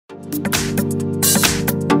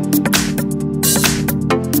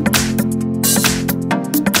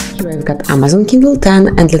Here I've got Amazon Kindle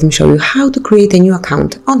 10 and let me show you how to create a new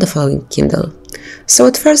account on the following Kindle. So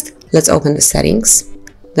at first, let's open the settings,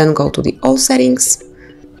 then go to the all settings,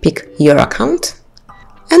 pick your account,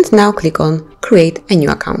 and now click on create a new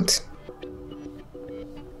account.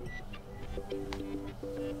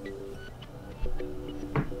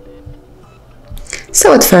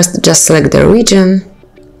 So at first, just select the region,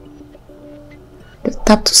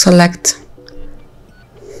 tap to select,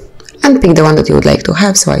 and pick the one that you would like to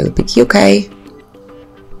have, so I will pick UK.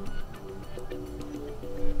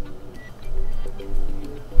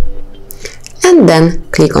 And then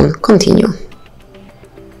click on continue.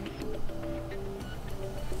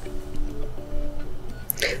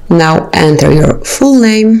 Now enter your full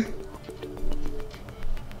name,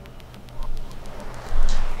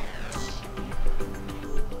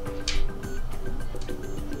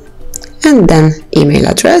 and then email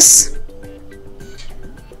address,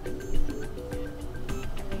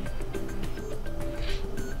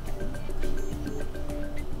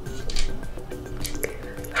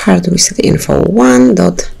 HardReset.Info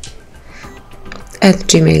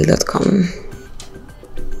 1.@gmail.com.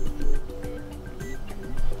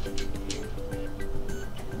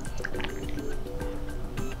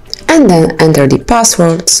 And then enter the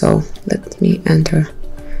password, so let me enter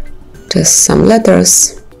just some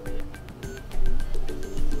letters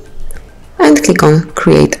and click on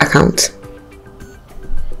create account.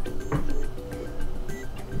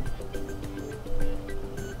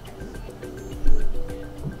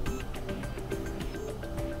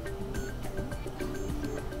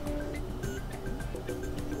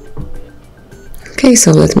 Okay,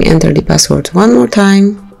 so let me enter the password one more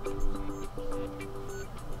time.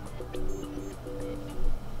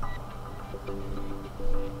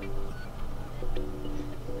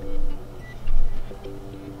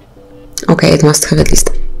 Okay, it must have at least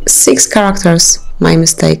 6 characters, my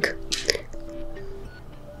mistake.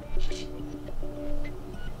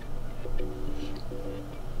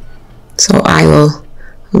 So I will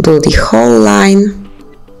do the whole line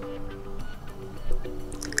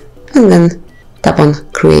and then tap on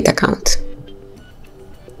create account.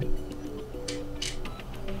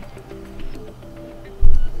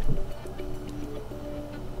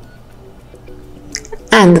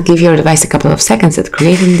 And give your device a couple of seconds at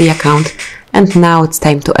creating the account. And now it's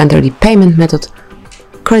time to enter the payment method.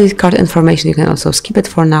 Credit card information, you can also skip it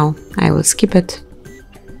for now. I will skip it.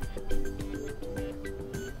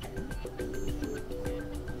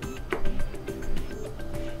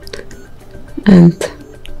 And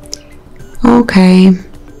okay.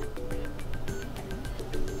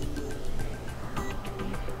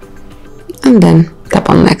 And then tap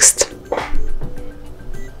on next.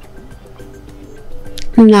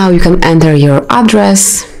 Now you can enter your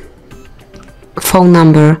address, phone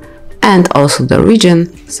number, and also the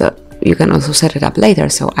region. So you can also set it up later,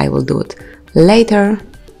 so I will do it later.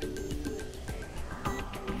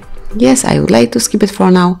 Yes, I would like to skip it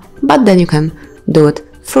for now, but then you can do it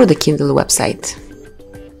through the Kindle website.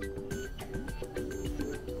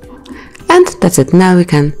 And that's it. Now you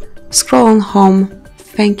can scroll on home.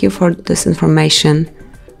 Thank you for this information.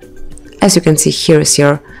 As you can see, here is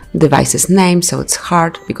your device's name, so it's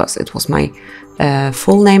Hard because it was my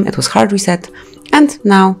full name, it was Hard Reset. And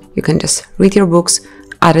now you can just read your books,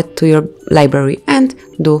 add it to your library, and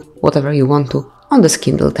do whatever you want to on this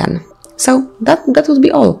Kindle 10. So that would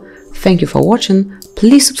be all. Thank you for watching,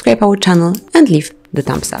 please subscribe our channel and leave the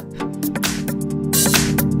thumbs up.